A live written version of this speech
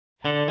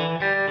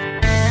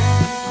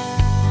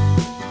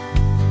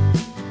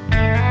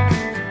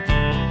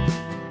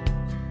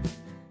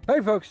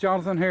Hey folks,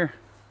 Jonathan here.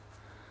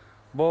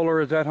 Boiler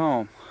is at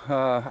home.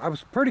 I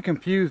was pretty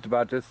confused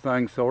about this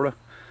thing, sorta,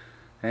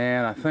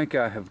 and I think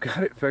I have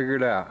got it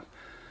figured out.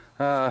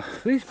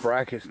 These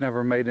brackets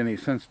never made any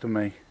sense to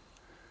me.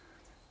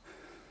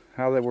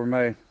 How they were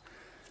made.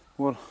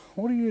 Well,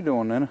 what are you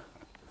doing, Nana?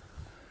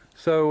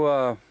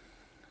 So,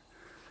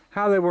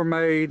 how they were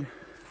made,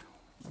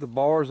 the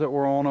bars that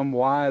were on them,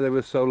 why they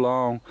were so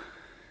long,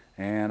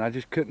 and I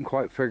just couldn't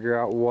quite figure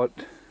out what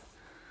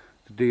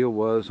the deal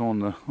was on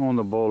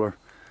the boiler.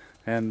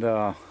 And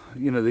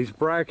you know, these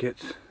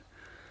brackets,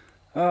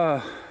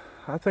 I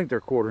think they're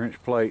 1/4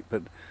 inch plate,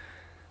 but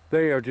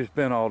they are just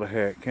bent all to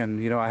heck.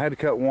 And you know, I had to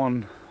cut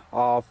one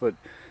off, but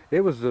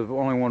it was the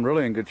only one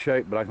really in good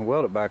shape, but I can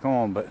weld it back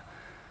on. But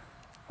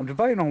I'm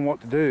debating on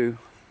what to do,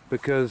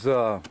 because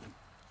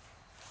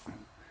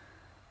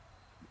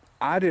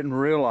I didn't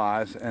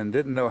realize and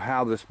didn't know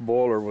how this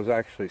boiler was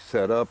actually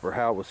set up, or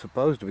how it was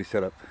supposed to be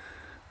set up.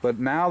 But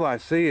now that I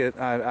see it,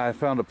 I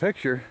found a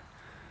picture,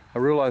 I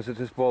realized that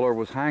this boiler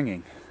was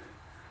hanging.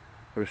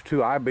 There was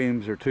two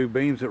I-beams, or two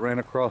beams that ran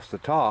across the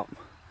top,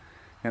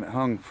 and it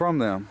hung from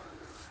them,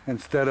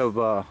 instead of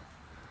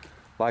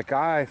like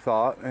I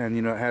thought, and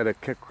you know, it had a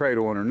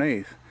cradle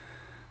underneath.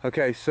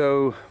 Okay,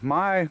 so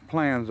my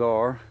plans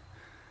are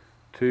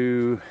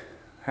to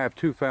have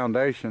two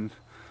foundations,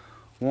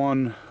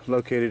 one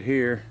located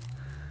here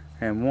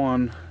and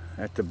one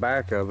at the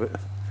back of it,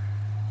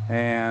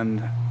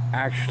 and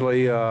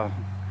actually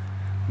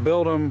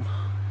build them,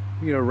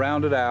 you know,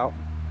 rounded out,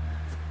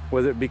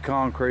 whether it be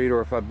concrete, or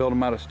if I build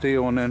them out of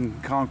steel and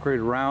then concrete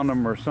around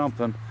them or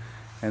something,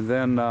 and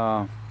then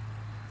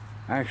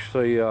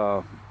actually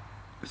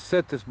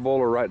set this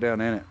boiler right down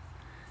in it.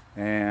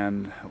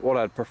 And what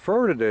I'd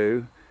prefer to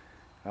do,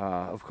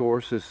 of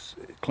course, is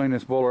clean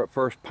this boiler up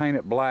first, paint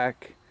it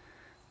black,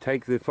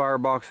 take the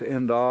firebox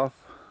end off,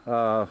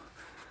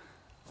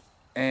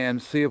 and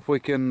see if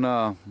we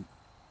can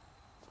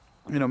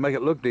you know, make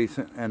it look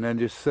decent, and then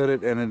just set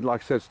it, and then,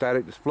 like I said,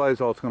 static display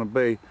is all it's going to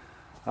be.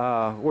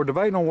 We're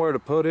debating on where to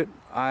put it.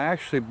 I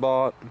actually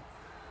bought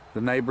the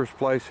neighbor's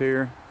place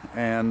here,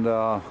 and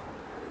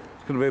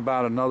it's going to be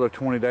about another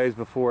 20 days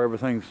before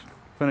everything's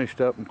finished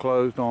up and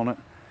closed on it.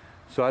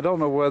 So I don't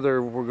know whether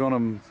we're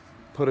going to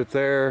put it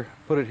there,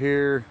 put it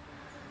here,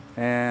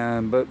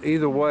 but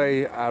either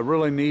way, I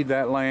really need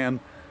that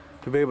land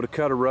to be able to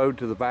cut a road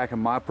to the back of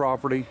my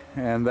property,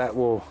 and that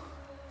will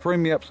free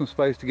me up some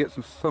space to get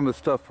some of the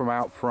stuff from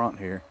out front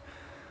here.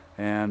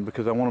 And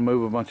because I want to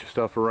move a bunch of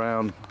stuff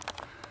around,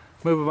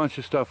 move a bunch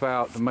of stuff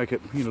out to make it,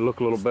 you know,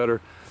 look a little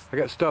better. I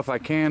got stuff I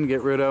can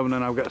get rid of, and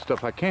then I've got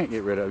stuff I can't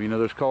get rid of. You know,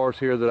 there's cars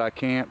here that I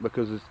can't,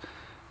 because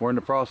we're in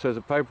the process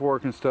of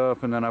paperwork and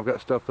stuff, and then I've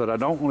got stuff that I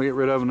don't want to get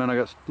rid of, and then I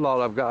got a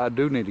lot I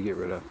do need to get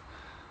rid of.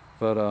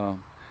 But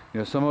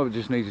you know, some of it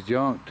just needs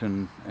junked,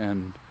 and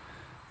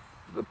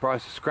the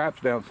price of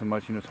scrap's down so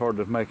much, you know, it's hard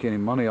to make any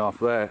money off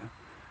that.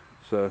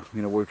 So,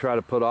 you know, we try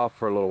to put off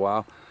for a little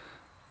while.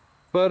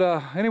 But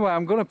anyway,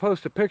 I'm going to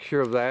post a picture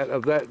of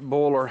that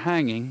boiler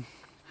hanging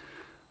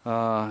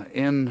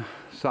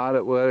inside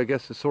it. Well, I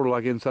guess it's sort of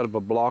like inside of a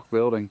block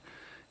building,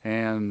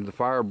 and the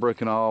fire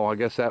brick and all. I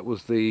guess that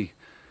was the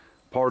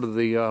part of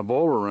the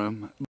boiler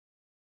room.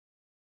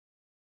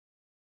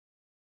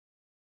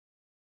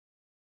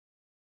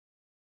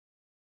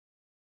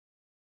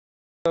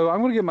 So I'm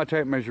going to get my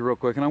tape measure real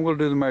quick, and I'm going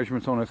to do the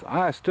measurements on this.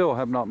 I still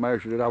have not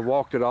measured it. I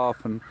walked it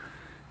off and,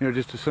 you know,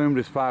 just assumed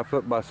it's 5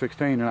 foot by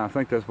 16, and I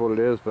think that's what it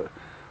is, but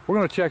we're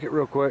going to check it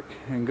real quick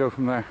and go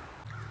from there.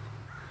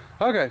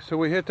 Okay, so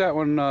we hit that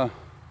one, nailed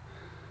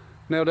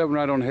that one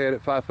right on the head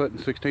at 5 foot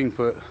and 16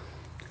 foot.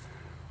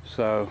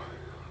 So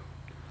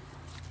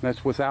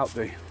that's without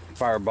the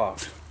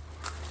firebox.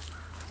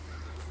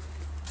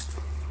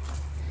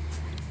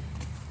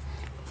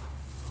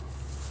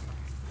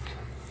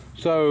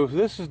 So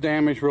this is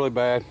damaged really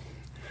bad.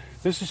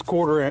 This is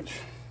 1/4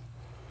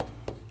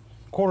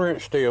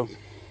 inch steel.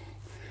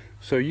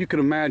 So you can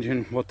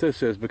imagine what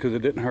this is, because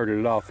it didn't hurt it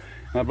at all.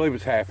 And I believe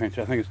it's 1/2 inch.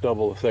 I think it's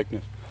double the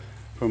thickness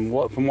from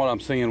what I'm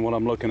seeing, what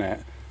I'm looking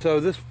at. So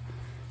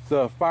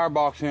the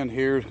firebox end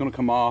here is going to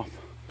come off.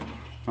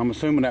 I'm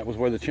assuming that was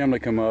where the chimney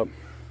come up.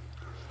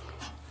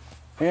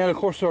 And of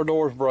course our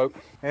door's broke.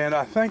 And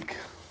I think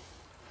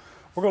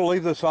we're going to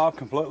leave this off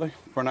completely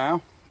for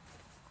now.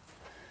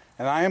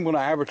 And I am going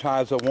to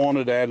advertise a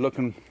wanted ad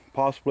looking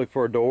possibly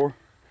for a door.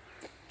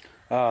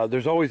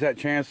 There's always that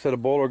chance that a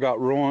boiler got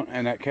ruined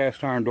and that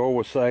cast iron door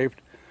was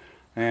saved.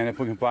 And if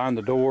we can find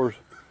the doors,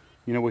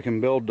 you know, we can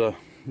build the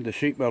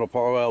sheet metal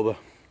part. Well,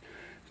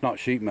 it's not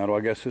sheet metal,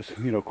 I guess it's,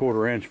 you know,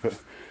 1/4 inch, but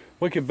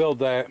we could build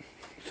that.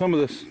 Some of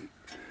this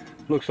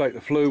looks like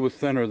the flue was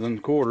thinner than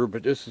 1/4,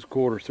 but this is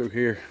 1/4 through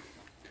here.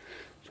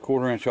 It's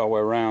 1/4 inch all the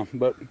way around.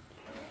 But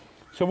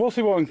so we'll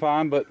see what we can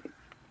find, but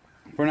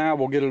for now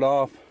we'll get it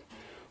off,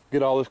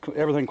 get all this,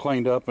 everything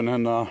cleaned up, and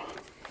then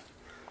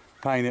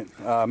paint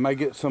it. May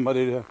get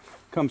somebody to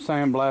come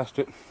sandblast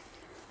it.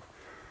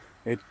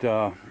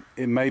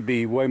 It may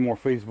be way more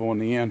feasible in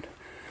the end.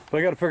 But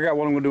I got to figure out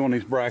what I'm going to do on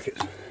these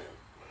brackets.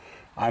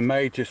 I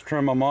may just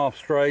trim them off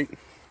straight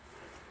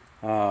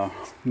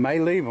May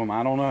leave them,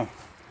 I don't know.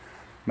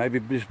 Maybe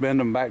just bend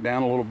them back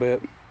down a little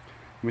bit.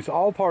 It's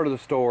all part of the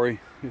story.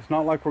 It's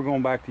not like we're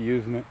going back to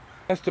using it.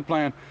 That's the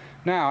plan.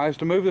 Now, as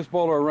to move this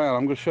boiler around,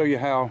 I'm going to show you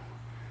how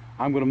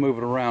I'm going to move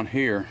it around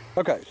here.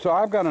 Okay, so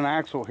I've got an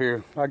axle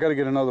here. I got to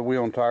get another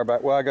wheel and tire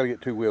back. Well, I got to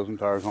get 2 wheels and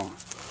tires on it.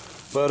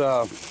 But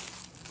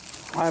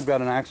I've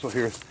got an axle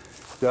here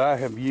that I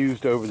have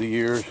used over the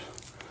years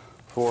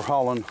for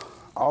hauling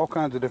all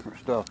kinds of different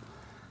stuff.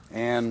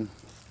 And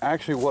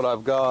actually what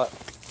I've got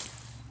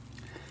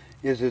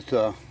is it's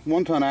a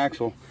 1-ton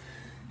axle,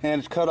 and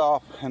it's cut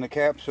off, and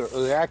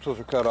the axles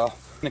are cut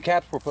off, and the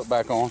caps were put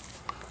back on.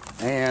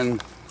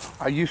 And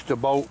I used to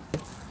bolt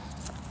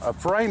a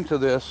frame to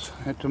this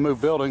to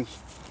move buildings,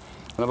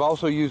 and I've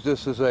also used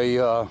this as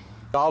a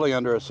dolly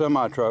under a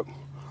semi truck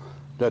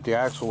that the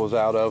axle was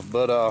out of.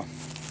 But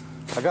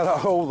I got a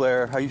hole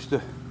there. I used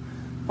to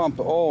pump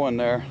the oil in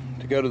there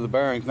to go to the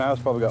bearings. Now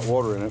it's probably got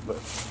water in it, but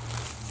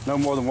no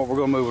more than what we're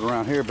going to move it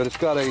around here. But it's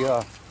got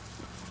a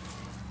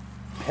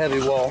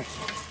heavy wall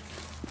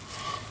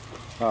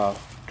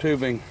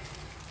tubing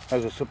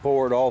as a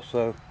support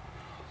also.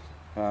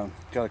 Got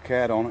a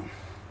cat on it.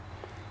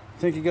 I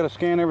think you got to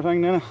scan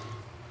everything, Nina.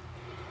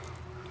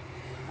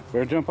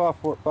 Better jump off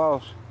before it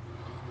falls.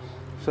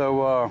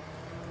 So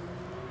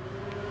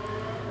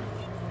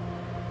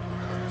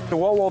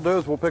what we'll do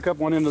is we'll pick up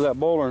one end of that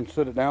boiler and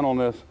sit it down on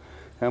this,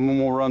 and then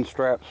we'll run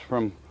straps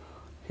from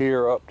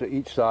here up to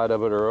each side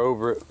of it or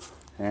over it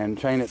and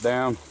chain it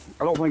down.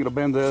 I don't think it'll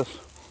bend this.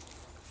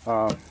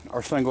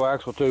 Our single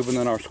axle tube and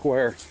then our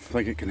square, I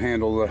think it can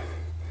handle the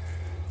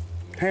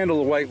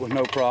weight with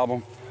no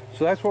problem.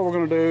 So that's what we're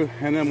going to do,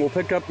 and then we'll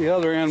pick up the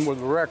other end with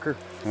the wrecker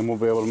and we'll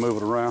be able to move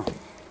it around.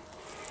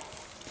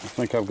 I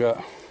think I've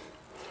got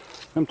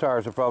them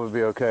tires will probably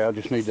be okay. I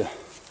just need to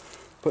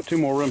put 2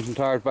 more rims and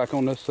tires back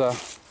on this side.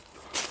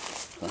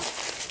 So,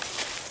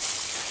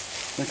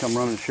 I think I'm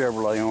running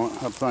Chevrolet on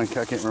it.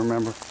 I can't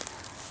remember.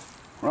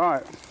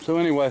 Alright, so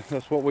anyway,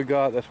 that's what we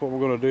got. That's what we're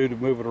going to do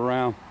to move it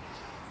around.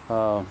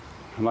 And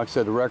like I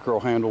said, the wrecker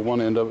will handle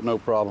one end of it, no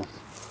problem.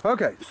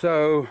 Okay,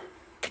 so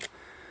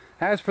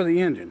as for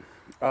the engine,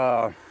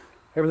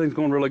 everything's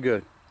going really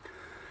good.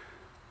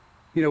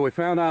 You know, we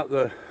found out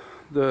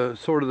the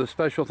sort of the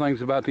special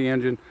things about the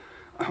engine.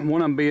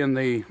 One of them being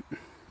the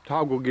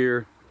toggle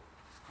gear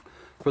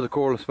for the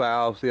coreless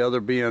valves, the other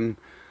being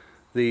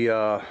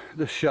the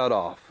shut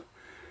off.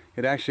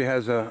 It actually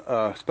has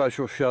a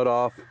special shut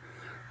off.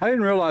 I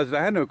didn't realize it.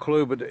 I had no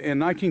clue, but in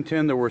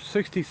 1910 there were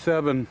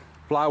 67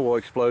 flywheel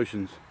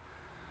explosions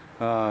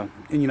in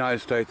the United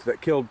States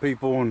that killed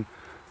people and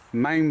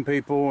maimed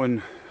people,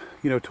 and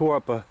you know, tore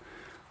up a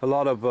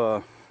lot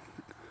of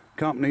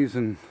companies.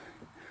 And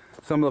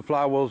some of the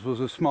flywheels was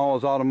as small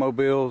as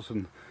automobiles,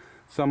 and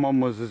some of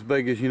them was as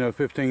big as, you know,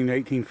 15,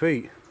 18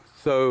 feet.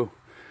 So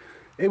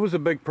it was a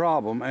big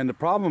problem, and the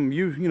problem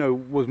you know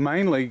was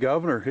mainly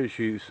governor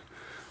issues.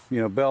 You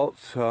know,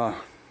 belts,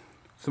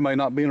 somebody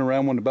not being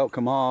around when the belt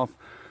come off,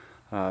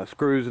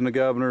 screws in the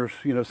governors,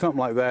 you know, something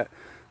like that.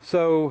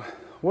 So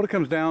what it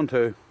comes down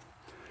to,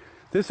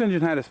 this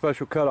engine had a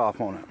special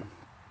cutoff on it,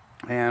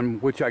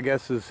 and which I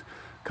guess is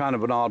kind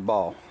of an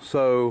oddball.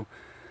 So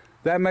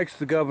that makes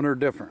the governor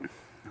different.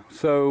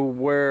 So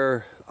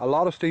where a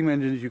lot of steam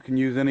engines, you can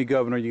use any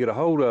governor you get a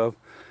hold of,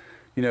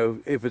 you know,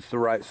 if it's the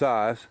right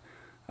size.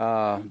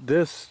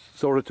 This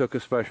sort of took a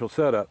special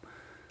setup.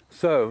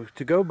 So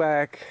to go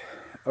back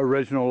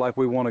original like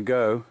we want to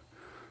go,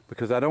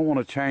 because I don't want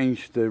to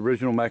change the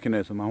original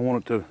mechanism. I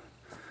want it to,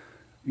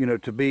 you know,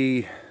 to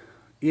be,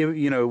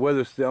 you know,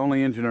 whether it's the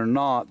only engine or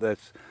not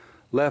that's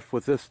left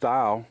with this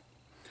style,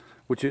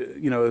 which,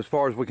 you know, as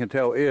far as we can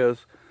tell is,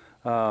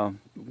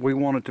 we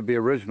want it to be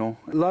original.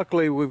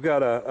 Luckily, we've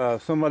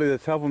got somebody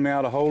that's helping me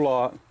out a whole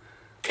lot,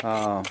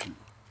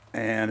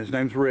 and his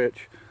name's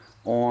Rich,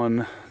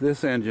 on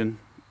this engine.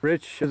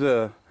 Rich is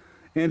a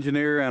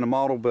engineer and a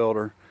model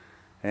builder,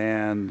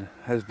 and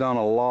has done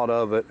a lot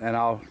of it, and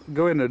I'll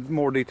go into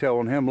more detail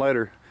on him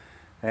later.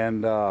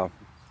 And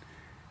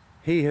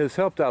he has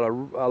helped out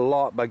a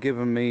lot by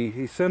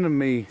he's sending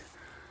me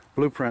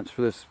blueprints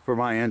for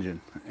my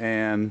engine.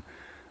 And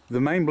the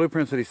main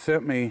blueprints that he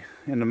sent me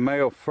in the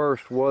mail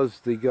first was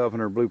the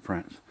governor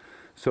blueprints.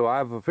 So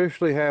I've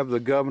officially have the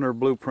governor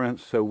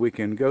blueprints, so we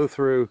can go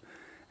through,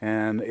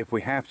 and if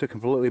we have to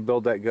completely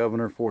build that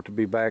governor for it to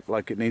be back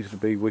like it needs to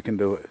be, we can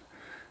do it.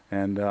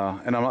 And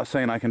I'm not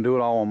saying I can do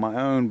it all on my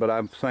own, but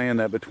I'm saying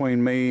that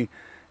between me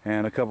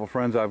and a couple of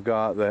friends I've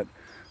got that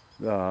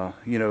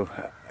you know,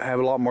 have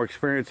a lot more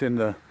experience in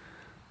the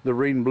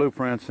reading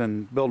blueprints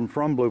and building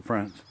from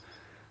blueprints,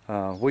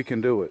 we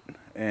can do it.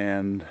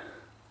 And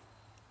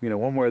you know,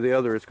 one way or the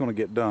other, it's going to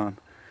get done.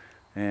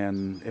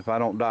 And if I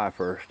don't die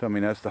first, I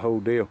mean, that's the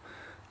whole deal.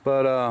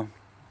 But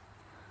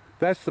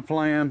that's the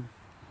plan.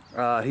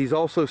 He's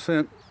also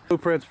sent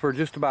blueprints for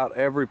just about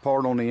every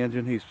part on the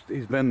engine.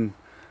 He's been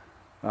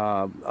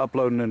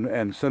uploading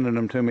and sending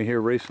them to me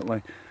here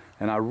recently,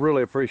 and I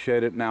really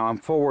appreciate it. Now I'm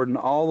forwarding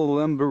all of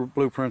them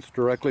blueprints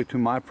directly to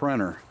my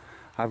printer.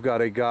 I've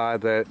got a guy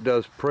that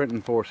does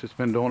printing for us. It's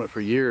been doing it for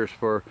years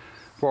for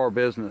for our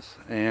business,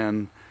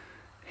 and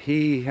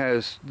he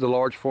has the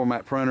large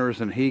format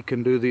printers, and he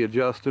can do the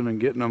adjusting and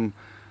getting them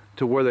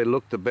to where they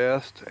look the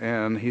best,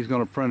 and he's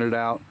going to print it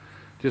out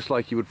just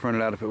like you would print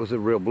it out if it was a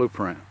real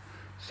blueprint.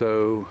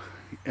 So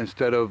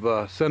instead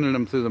of sending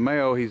them through the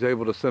mail, he's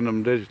able to send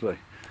them digitally.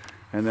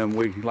 And then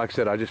we, like I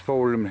said, I just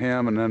forwarded them to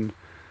him, and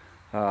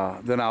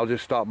then I'll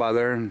just stop by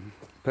there and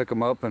pick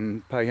them up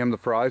and pay him the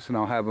price, and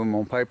I'll have them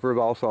on paper.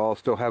 Also, I'll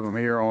still have them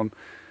here on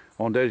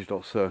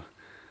digital. So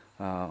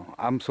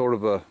I'm sort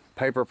of a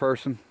paper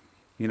person.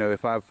 You know,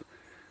 if I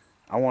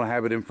want to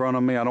have it in front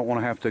of me, I don't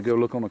want to have to go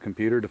look on a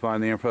computer to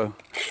find the info.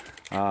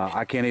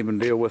 I can't even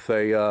deal with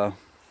a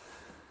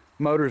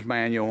motor's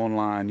manual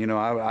online. You know,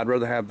 I'd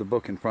rather have the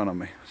book in front of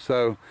me.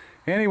 So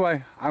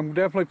anyway, I'm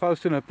definitely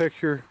posting a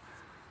picture,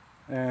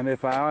 and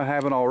if I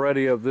haven't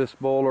already, of this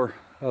boiler,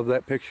 of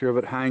that picture of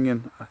it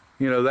hanging.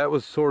 You know, that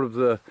was sort of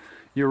the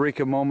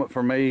eureka moment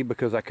for me,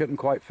 because I couldn't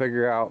quite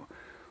figure out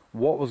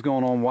what was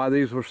going on, why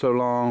these were so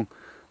long,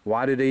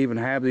 why did they even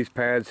have these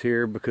pads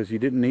here, because you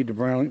didn't need to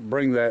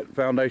bring that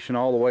foundation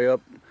all the way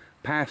up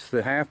past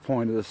the half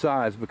point of the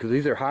sides, because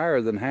these are higher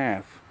than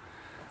half.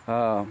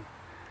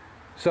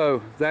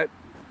 So that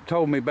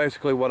told me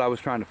basically what I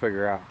was trying to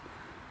figure out.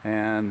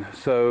 And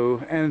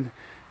so, and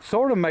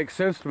sort of makes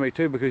sense to me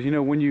too, because you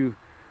know, when you're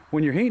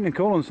heating and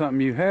cooling something,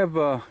 you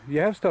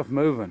have stuff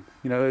moving.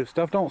 You know,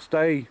 stuff don't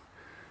stay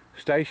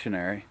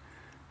stationary.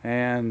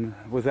 And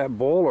with that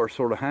boiler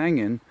sort of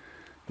hanging,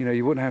 you know,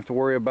 you wouldn't have to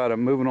worry about it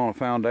moving on a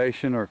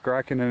foundation or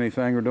cracking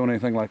anything or doing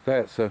anything like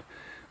that. So it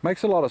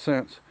makes a lot of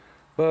sense.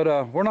 But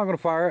we're not going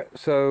to fire it,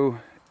 so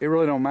it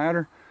really don't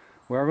matter.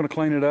 We are going to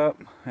clean it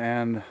up,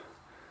 and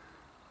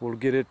we'll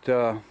get it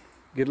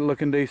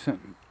looking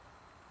decent,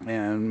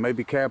 and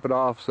maybe cap it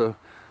off so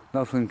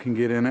nothing can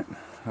get in it.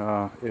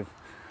 If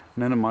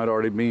none might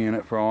already be in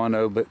it for all I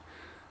know, but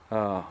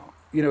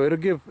you know,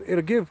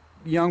 it'll give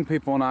young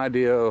people an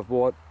idea of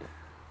what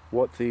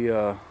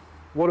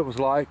it was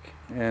like,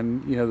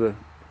 and you know,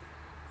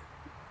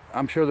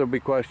 I'm sure there'll be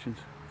questions,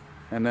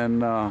 and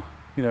then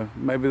you know,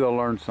 maybe they'll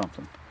learn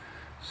something.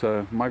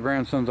 So my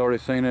grandson's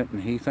already seen it,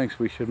 and he thinks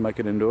we should make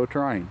it into a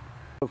terrain.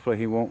 Hopefully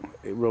he won't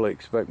really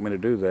expect me to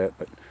do that.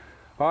 But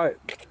all right,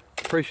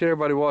 appreciate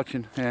everybody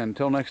watching, and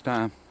until next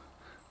time,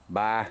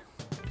 bye.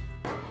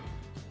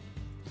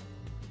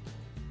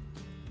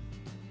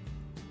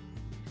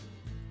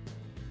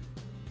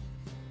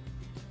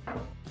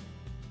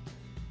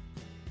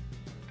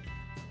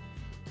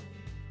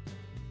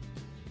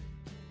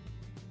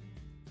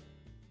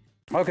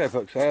 Okay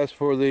folks, as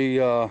for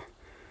the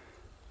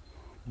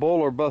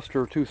Boiler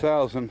Buster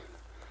 2000,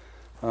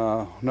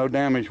 no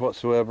damage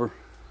whatsoever,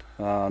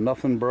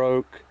 nothing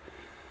broke,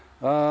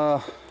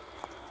 no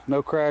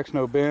cracks,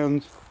 no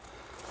bends,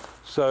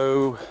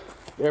 so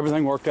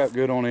everything worked out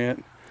good on it.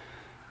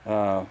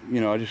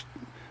 You know, I just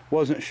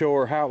wasn't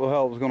sure how the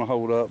hell it was going to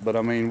hold up, but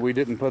I mean, we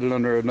didn't put it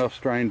under enough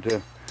strain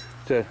to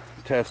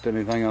test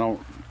anything, I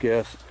don't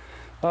guess.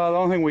 The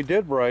only thing we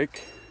did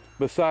break,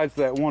 besides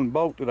that one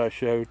bolt that I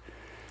showed,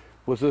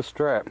 was this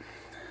strap.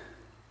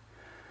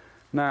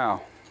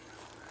 Now,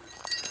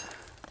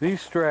 these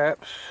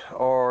straps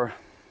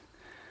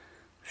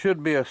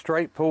should be a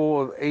straight pull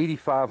of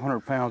 8,500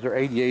 pounds or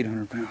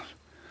 8,800 pounds.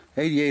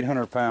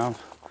 8,800 pounds.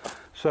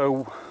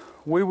 So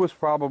we was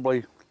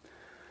probably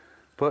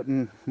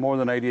putting more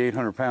than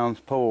 8,800 pounds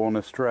pull on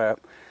this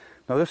strap.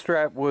 Now this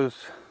strap was,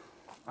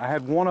 I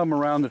had one of them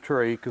around the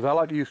tree, because I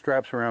like to use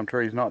straps around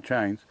trees, not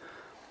chains.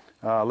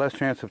 Less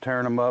chance of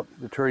tearing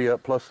the tree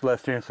up, plus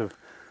less chance of,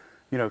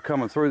 you know,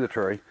 coming through the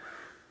tree.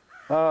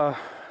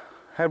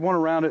 Had one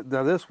around it.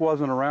 Now this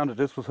wasn't around it,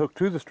 this was hooked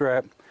to the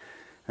strap,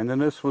 and then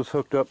this was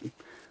hooked up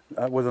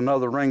with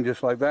another ring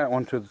just like that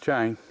one to the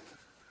chain,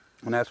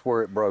 and that's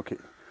where it broke it.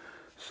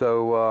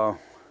 So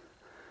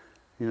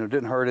you know,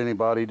 didn't hurt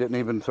anybody, didn't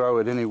even throw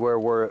it anywhere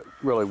where it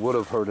really would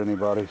have hurt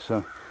anybody.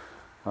 So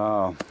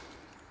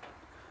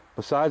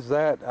besides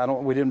that,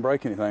 we didn't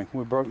break anything.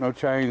 We broke no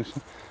chains,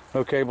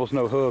 no cables,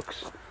 no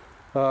hooks.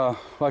 Like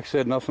I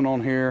said, nothing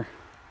on here.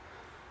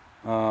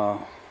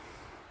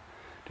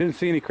 Didn't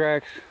see any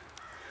cracks,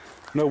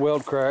 no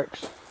weld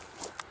cracks,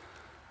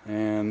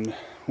 and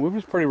we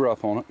was pretty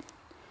rough on it.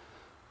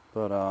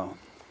 But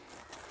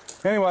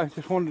anyway,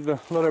 just wanted to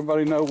let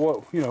everybody know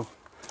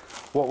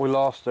what we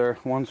lost there.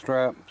 One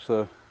strap.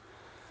 So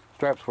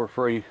straps were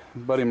free. A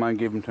buddy of mine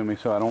gave them to me,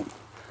 so I don't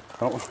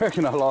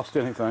reckon I lost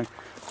anything.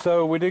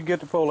 So we did get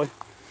the pulley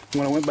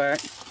when I went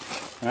back,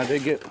 and I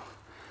did get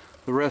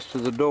the rest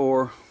of the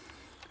door,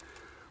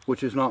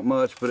 which is not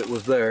much, but it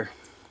was there.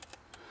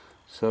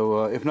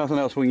 So if nothing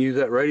else, we can use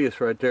that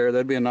radius right there.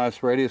 That'd be a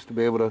nice radius to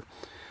be able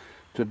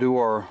to do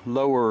our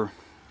lower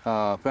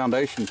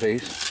foundation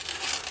piece.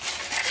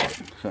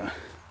 So,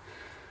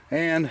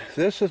 and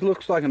this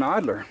looks like an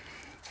idler.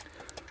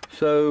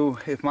 So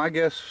if it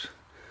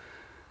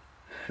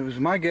was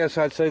my guess,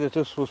 I'd say that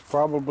this was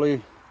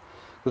probably,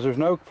 because there's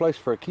no place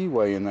for a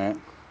keyway in that,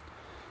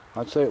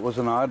 I'd say it was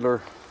an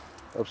idler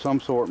of some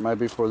sort,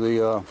 maybe for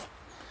the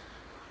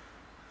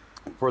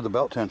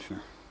belt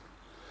tensioner.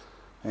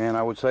 And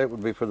I would say it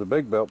would be for the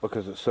big belt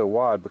because it's so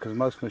wide, because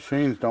most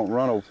machines don't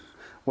run a,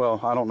 well,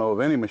 I don't know of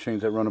any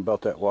machines that run a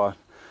belt that wide.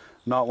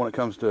 Not when it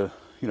comes to,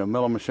 you know,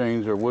 milling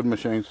machines or wood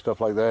machines,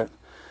 stuff like that.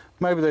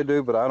 Maybe they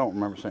do, but I don't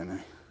remember seeing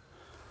any.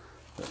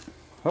 But,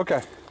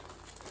 okay.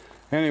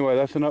 Anyway,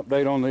 that's an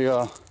update on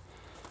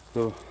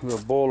the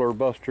boiler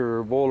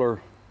buster,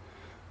 boiler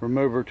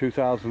remover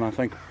 2000, I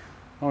think. I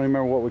don't even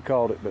remember what we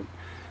called it, but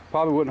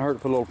probably wouldn't hurt to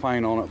put a little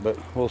paint on it, but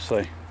we'll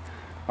see.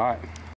 All right.